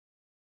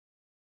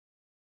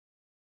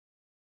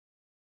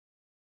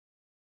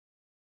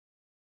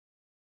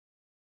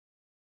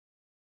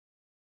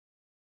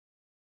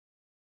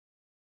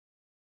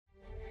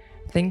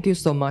Thank you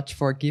so much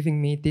for giving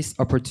me this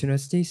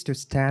opportunity to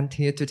stand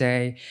here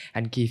today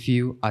and give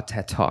you a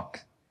TED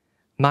Talk.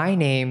 My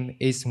name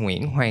is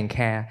Nguyễn Hoàng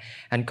Kha,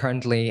 and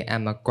currently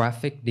I'm a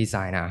graphic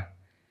designer.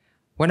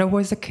 When I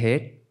was a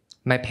kid,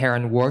 my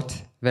parents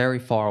worked very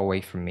far away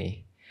from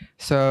me.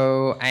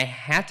 So I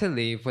had to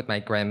live with my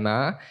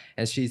grandma,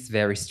 and she's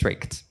very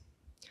strict.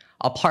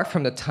 Apart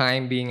from the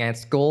time being at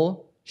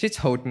school, she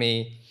told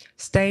me,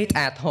 stay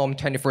at home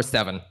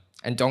 24/7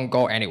 and don't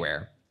go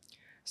anywhere.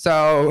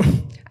 So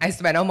I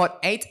spent almost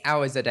 8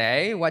 hours a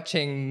day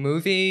watching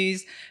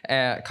movies,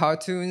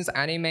 cartoons,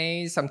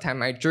 animes.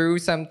 Sometimes I drew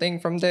something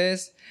from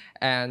this,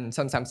 and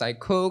sometimes I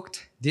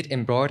cooked, did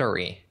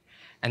embroidery.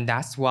 And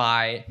that's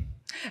why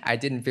I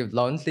didn't feel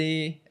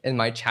lonely in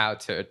my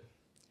childhood,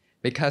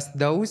 because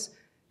those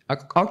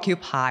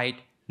occupied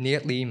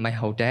nearly my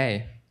whole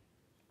day.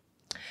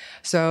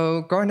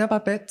 So growing up a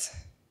bit,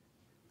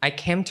 I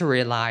came to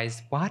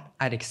realize what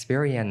I'd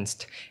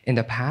experienced in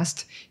the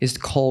past is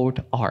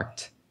called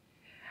art.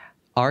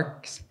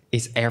 Art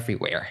is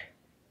everywhere,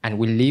 and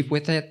we live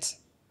with it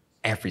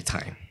every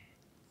time.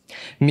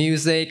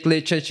 Music,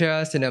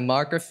 literature,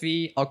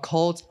 cinematography are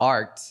called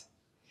art,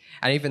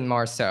 and even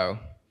more so.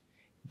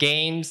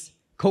 Games,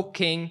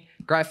 cooking,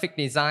 graphic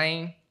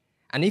design,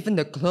 and even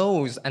the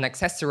clothes and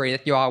accessories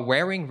that you are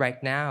wearing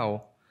right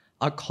now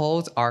are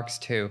called arts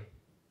too.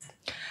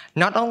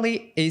 Not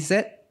only is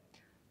it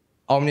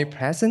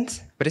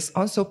omnipresent, but it's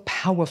also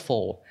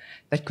powerful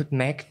that could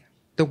make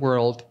the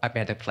world a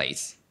better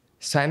place.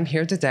 So I'm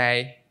here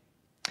today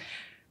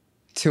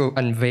to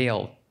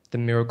unveil the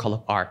miracle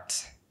of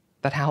art,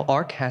 that how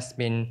art has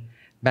been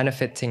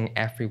benefiting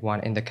everyone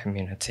in the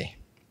community.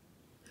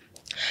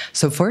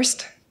 So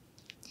first,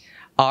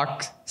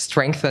 art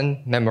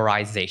strengthens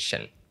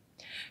memorization.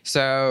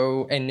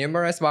 So in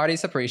numerous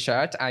bodies of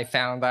research, I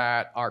found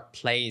that art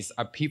plays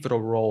a pivotal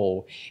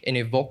role in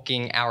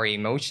evoking our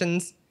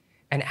emotions,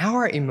 and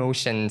our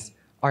emotions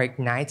are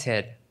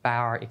ignited by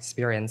our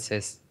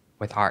experiences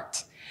with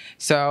art.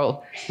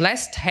 So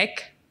let's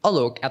take a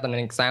look at an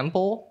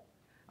example,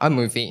 a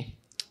movie,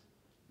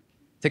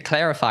 to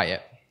clarify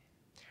it.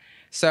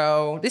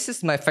 So this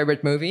is my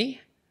favorite movie,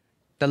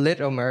 The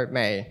Little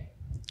Mermaid.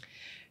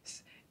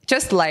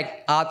 Just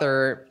like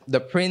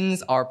The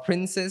Prince or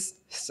Princess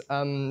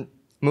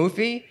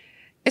movie,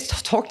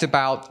 it's talked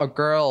about a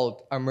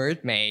girl, a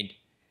mermaid.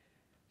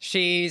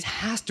 She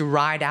has to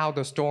ride out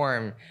the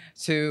storm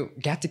to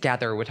get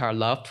together with her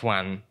loved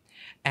one.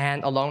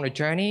 And along the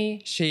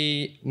journey,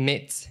 she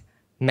meets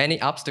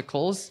many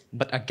obstacles,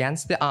 but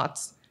against the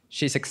odds,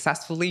 she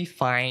successfully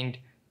finds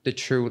the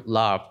true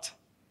love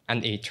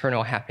and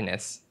eternal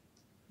happiness.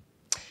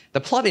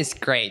 The plot is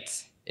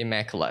great,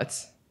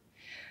 immaculate.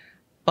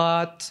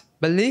 But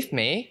believe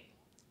me,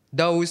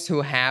 those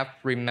who have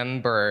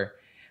remembered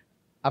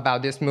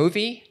about this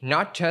movie,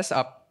 not just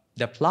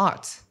the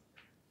plot,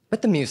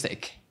 but the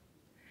music.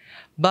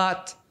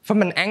 But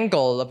from an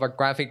angle of a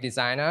graphic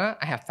designer,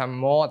 I have found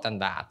more than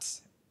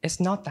that. It's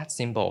not that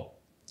simple.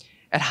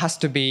 It has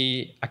to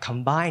be a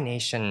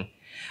combination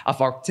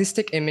of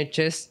artistic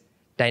images,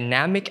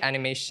 dynamic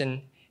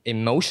animation,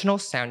 emotional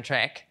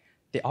soundtrack,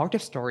 the art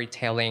of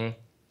storytelling,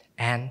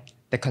 and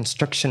the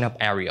construction of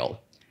aerial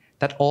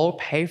that all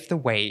pave the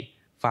way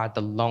for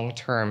the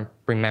long-term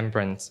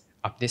remembrance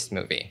of this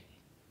movie.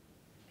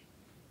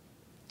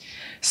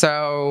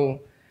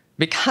 So,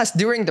 because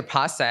during the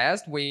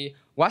process we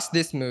watch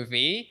this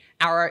movie,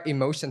 our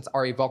emotions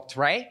are evoked,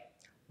 right?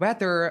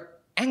 Whether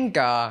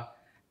anger,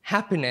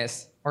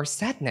 happiness, or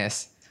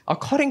sadness,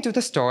 according to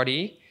the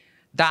story,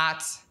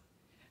 that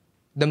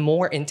the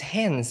more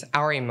intense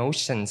our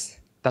emotions,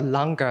 the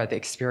longer the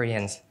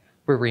experience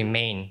will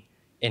remain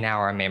in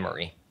our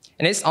memory.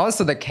 And it's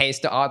also the case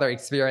to other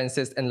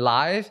experiences in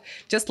life,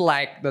 just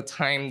like the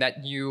time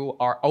that you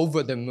are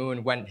over the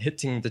moon when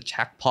hitting the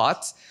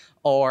jackpot,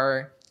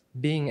 or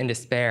being in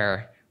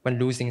despair when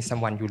losing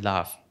someone you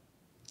love.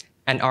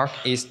 And art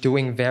is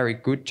doing very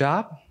good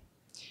job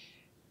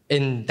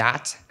in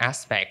that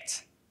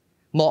aspect.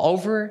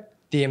 Moreover,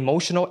 the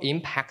emotional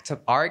impact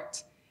of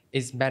art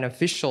is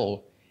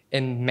beneficial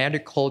in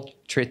medical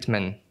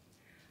treatment.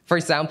 For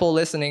example,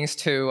 listening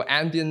to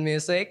ambient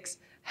music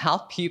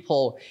help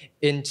people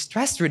in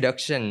stress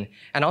reduction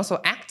and also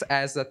act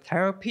as a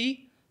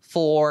therapy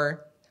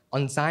for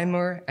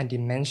Alzheimer and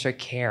dementia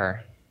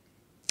care.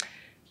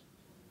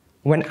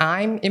 When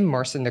I'm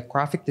immersed in the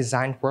graphic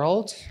design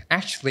world,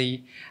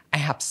 actually, I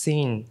have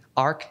seen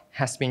art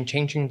has been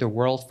changing the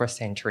world for a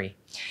century.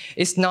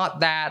 It's not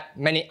that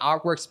many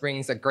artworks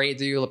brings a great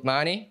deal of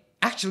money.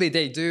 Actually,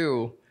 they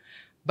do.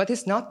 But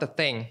it's not the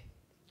thing.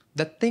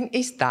 The thing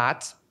is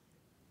that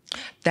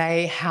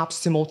they have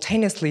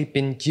simultaneously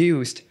been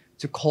used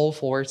to call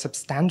for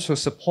substantial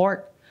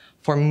support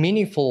for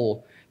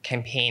meaningful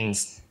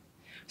campaigns.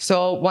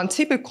 So one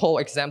typical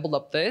example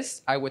of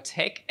this I would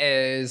take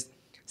is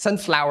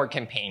Sunflower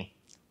campaign,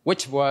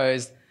 which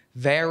was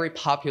very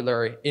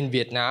popular in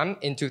Vietnam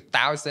in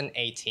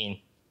 2018.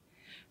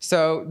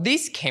 So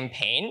this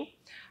campaign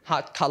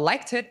had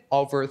collected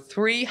over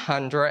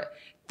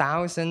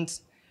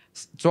 300,000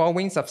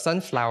 drawings of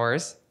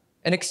sunflowers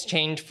in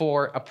exchange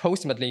for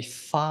approximately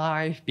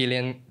 5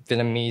 billion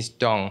Vietnamese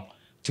dong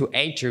to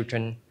 8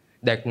 children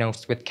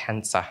diagnosed with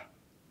cancer.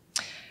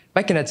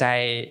 Back in the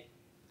day,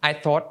 I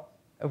thought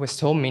it was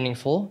so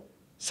meaningful,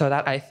 so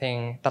that I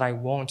think that I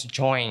want to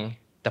join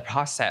the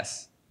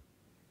process.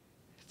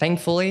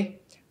 Thankfully,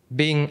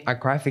 being a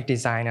graphic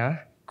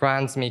designer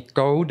grants me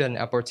golden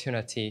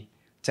opportunity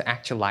to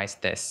actualize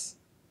this.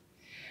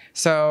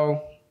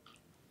 So,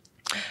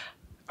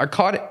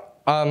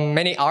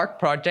 many art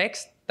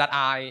projects that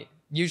I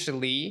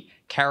usually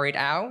carried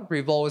out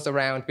revolves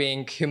around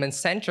being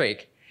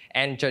human-centric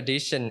and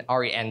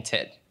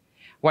tradition-oriented.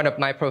 One of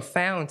my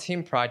profound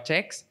team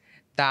projects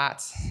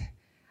that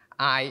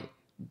I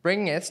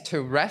bring it to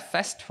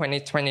RedFest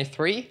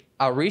 2023,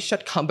 a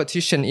research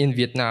competition in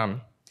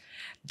Vietnam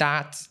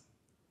that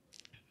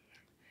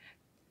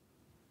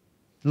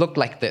looked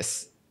like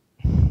this.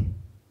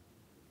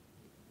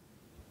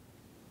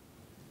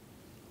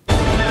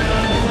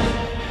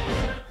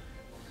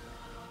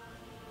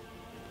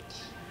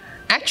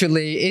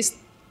 Actually,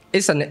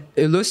 it's an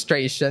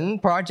illustration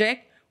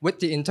project with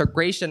the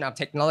integration of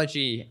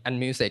technology and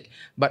music.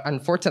 But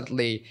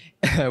unfortunately,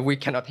 we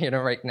cannot hear it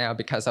right now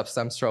because of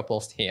some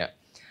troubles here.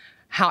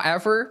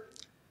 However,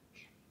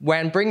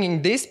 when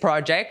bringing these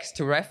projects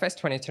to RedFest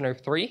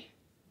 2023,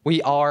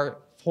 we are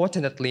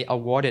fortunately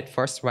awarded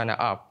first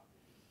runner-up.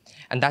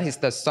 And that is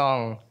the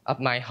song of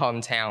my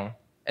hometown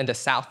in the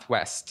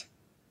Southwest.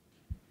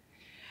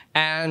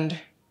 And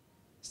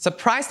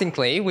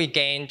surprisingly, we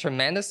gained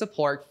tremendous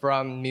support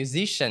from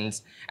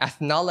musicians,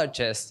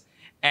 ethnologists,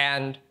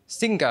 and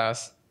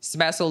singers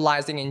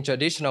specializing in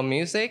traditional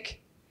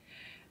music.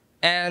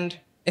 And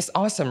it's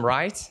awesome,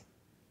 right?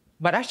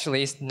 But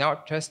actually, it's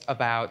not just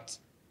about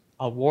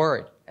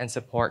award and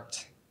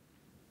support,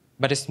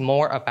 but it's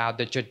more about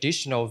the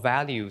traditional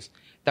values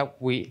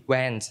that we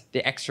went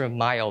the extra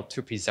mile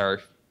to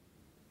preserve.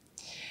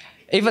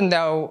 Even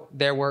though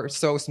they were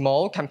so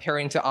small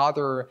comparing to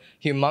other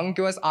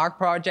humongous art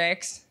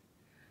projects,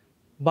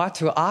 but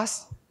to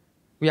us,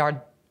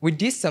 we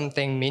did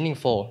something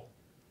meaningful.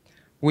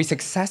 We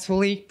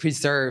successfully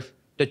preserved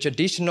the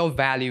traditional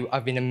value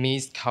of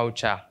Vietnamese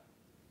culture.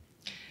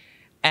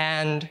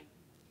 And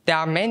there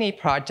are many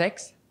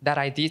projects that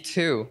I did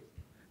too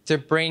to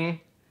bring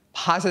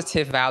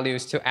positive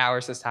values to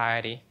our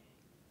society.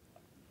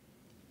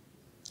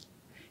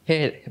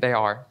 Here they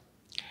are.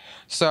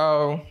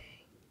 So,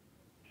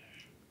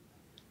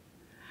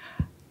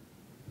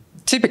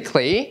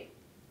 typically,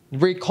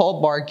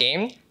 Recall Board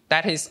Game,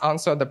 that is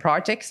also the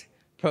project,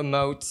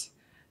 promotes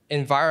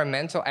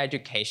environmental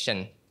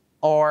education.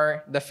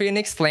 Or the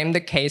Phoenix Flame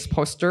the Case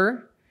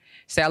poster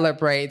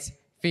celebrates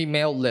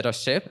female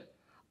leadership.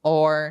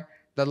 Or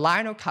the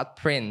Lionel Cut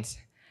print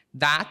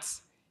that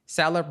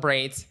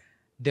celebrates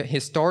the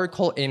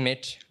historical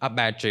image of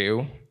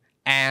Baju.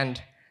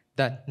 And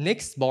the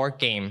Nix board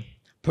game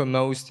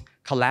promotes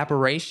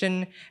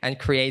collaboration and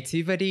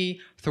creativity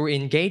through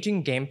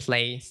engaging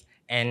gameplays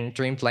and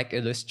dreamlike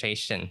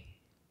illustration.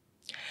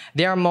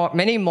 There are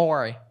many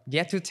more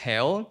yet to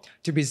tell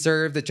to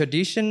preserve the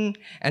tradition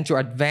and to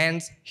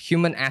advance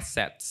human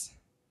assets.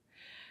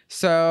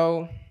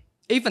 So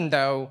even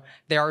though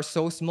they are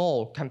so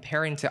small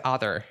comparing to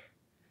others,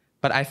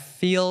 but I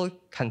feel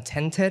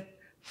contented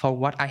for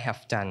what I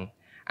have done,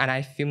 and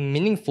I feel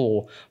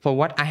meaningful for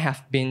what I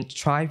have been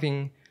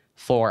striving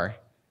for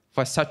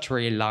such a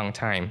really long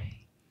time.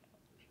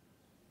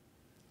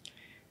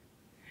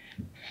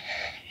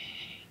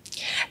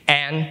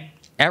 And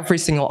every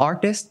single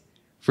artist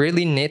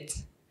really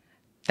needs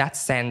that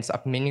sense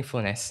of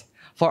meaningfulness.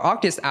 For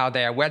artists out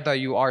there, whether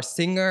you are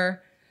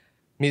singer,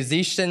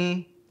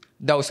 musician,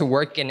 those who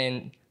work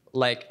in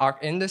art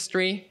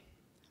industry,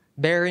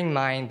 bear in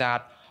mind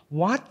that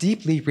what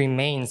deeply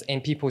remains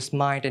in people's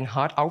mind and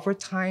heart over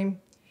time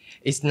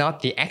is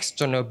not the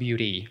external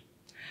beauty,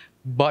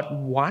 but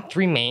what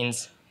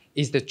remains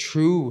is the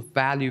true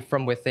value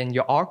from within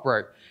your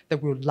artwork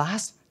that will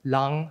last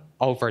long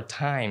over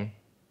time.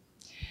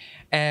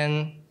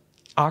 And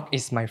art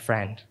is my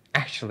friend,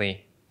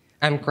 actually.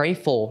 I'm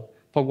grateful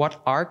for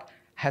what art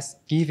has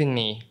given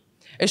me.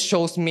 It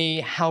shows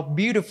me how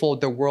beautiful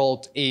the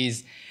world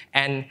is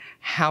and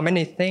how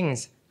many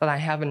things that I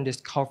haven't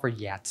discovered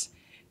yet.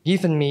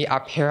 Given me a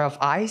pair of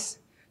eyes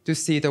to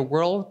see the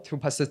world through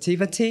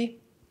positivity,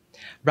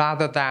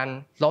 rather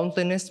than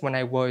loneliness when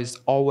I was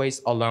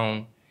always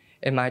alone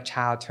in my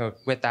childhood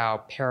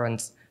without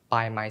parents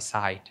by my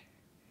side.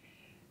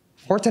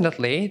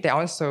 Fortunately, they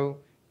also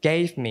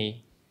gave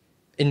me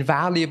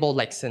invaluable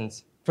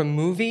lessons from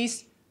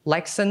movies,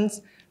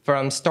 lessons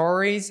from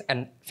stories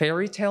and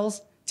fairy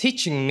tales,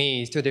 teaching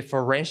me to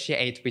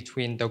differentiate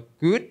between the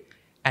good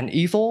and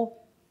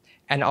evil,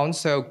 and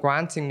also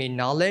granting me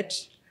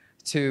knowledge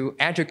to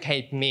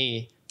educate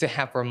me to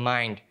have a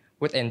mind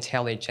with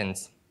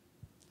intelligence.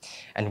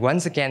 And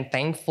once again,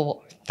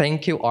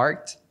 thank you,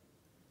 art,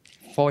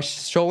 for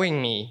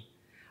showing me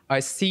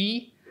a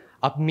sea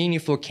of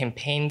meaningful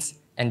campaigns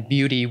and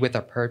beauty with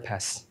a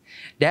purpose,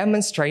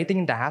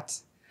 demonstrating that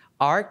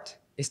art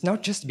is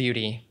not just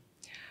beauty,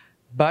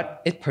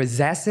 but it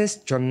possesses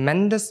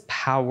tremendous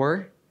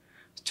power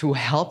to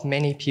help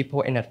many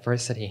people in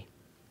adversity.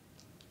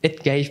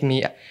 It gave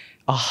me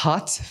a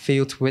heart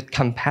filled with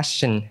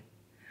compassion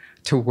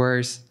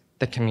towards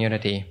the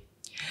community.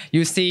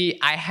 You see,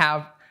 I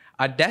have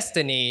a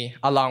destiny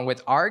along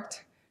with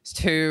art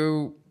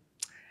to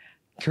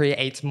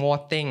create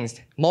more things,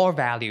 more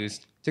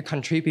values to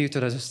contribute to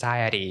the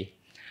society.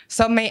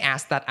 Some may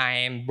ask that I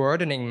am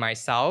burdening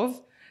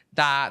myself,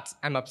 that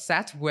I'm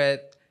upset with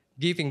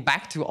giving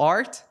back to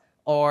art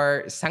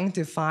or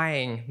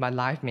sanctifying my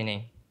life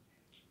meaning.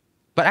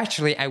 But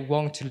actually, I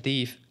want to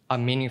live a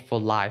meaningful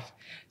life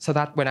so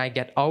that when I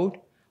get old,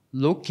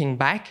 looking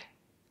back,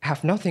 I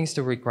have nothing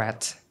to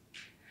regret.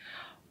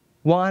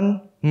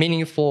 One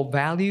meaningful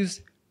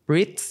values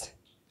breeds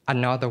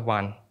another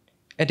one.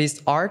 It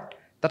is art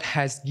that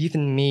has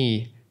given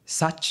me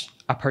such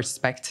a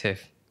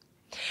perspective.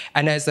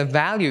 And as a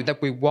value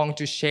that we want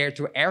to share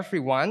to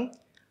everyone,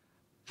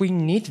 we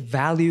need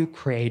value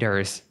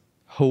creators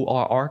who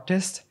are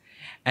artists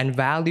and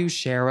value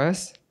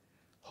sharers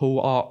who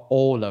are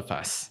all of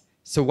us.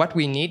 So what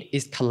we need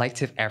is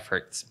collective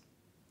efforts.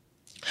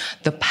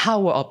 The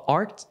power of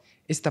art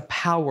is the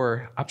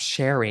power of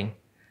sharing,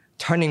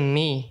 turning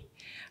me,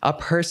 a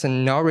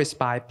person nourished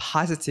by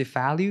positive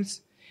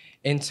values,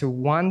 into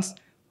ones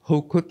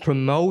who could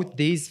promote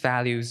these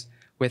values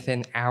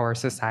within our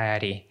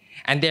society.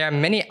 And there are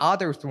many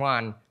others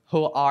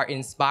who are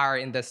inspired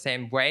in the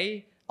same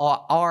way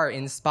or are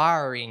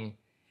inspiring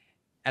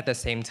at the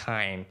same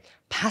time,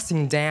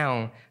 passing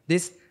down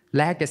this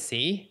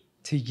legacy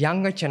to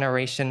younger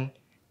generation,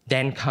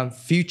 then come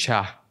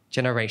future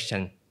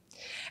generation.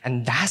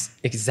 And that's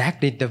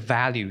exactly the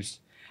values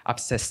of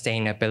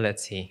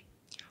sustainability,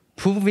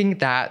 proving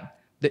that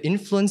the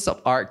influence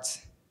of art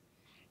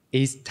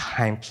is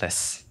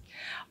timeless.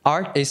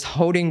 Art is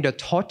holding the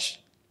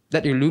torch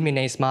that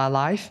illuminates my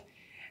life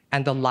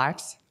and the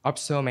lives of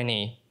so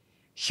many.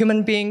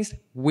 Human beings,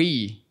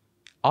 we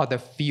are the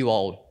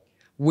fuel.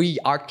 We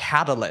are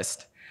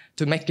catalyst.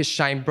 To make it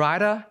shine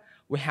brighter,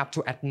 we have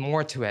to add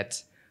more to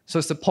it.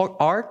 So support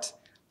art,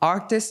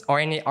 artists, or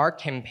any art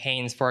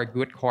campaigns for a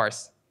good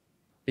cause,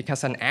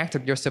 because an act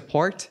of your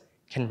support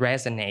can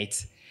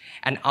resonate.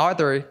 And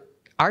other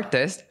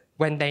artists,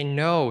 when they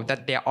know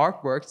that their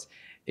artworks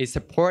is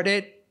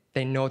supported,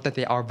 they know that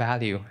they are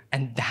valued.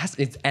 And that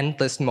is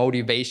endless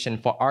motivation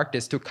for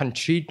artists to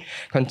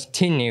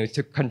continue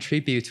to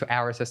contribute to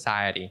our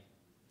society.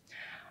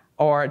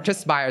 Or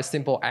just by a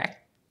simple act,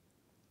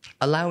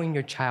 allowing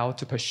your child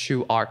to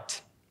pursue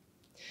art.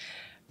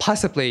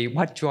 Possibly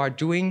what you are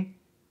doing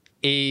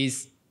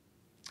is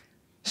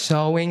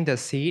sowing the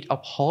seed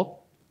of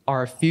hope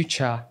or a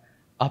future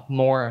of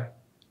more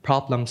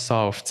problem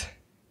solved.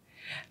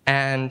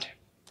 And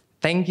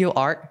thank you,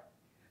 art,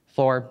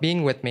 for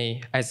being with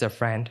me as a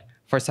friend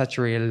for such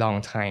a really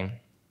long time.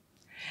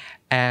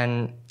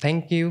 And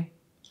thank you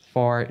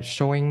for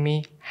showing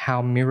me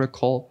how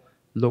miracle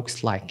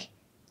looks like.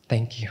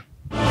 Thank you.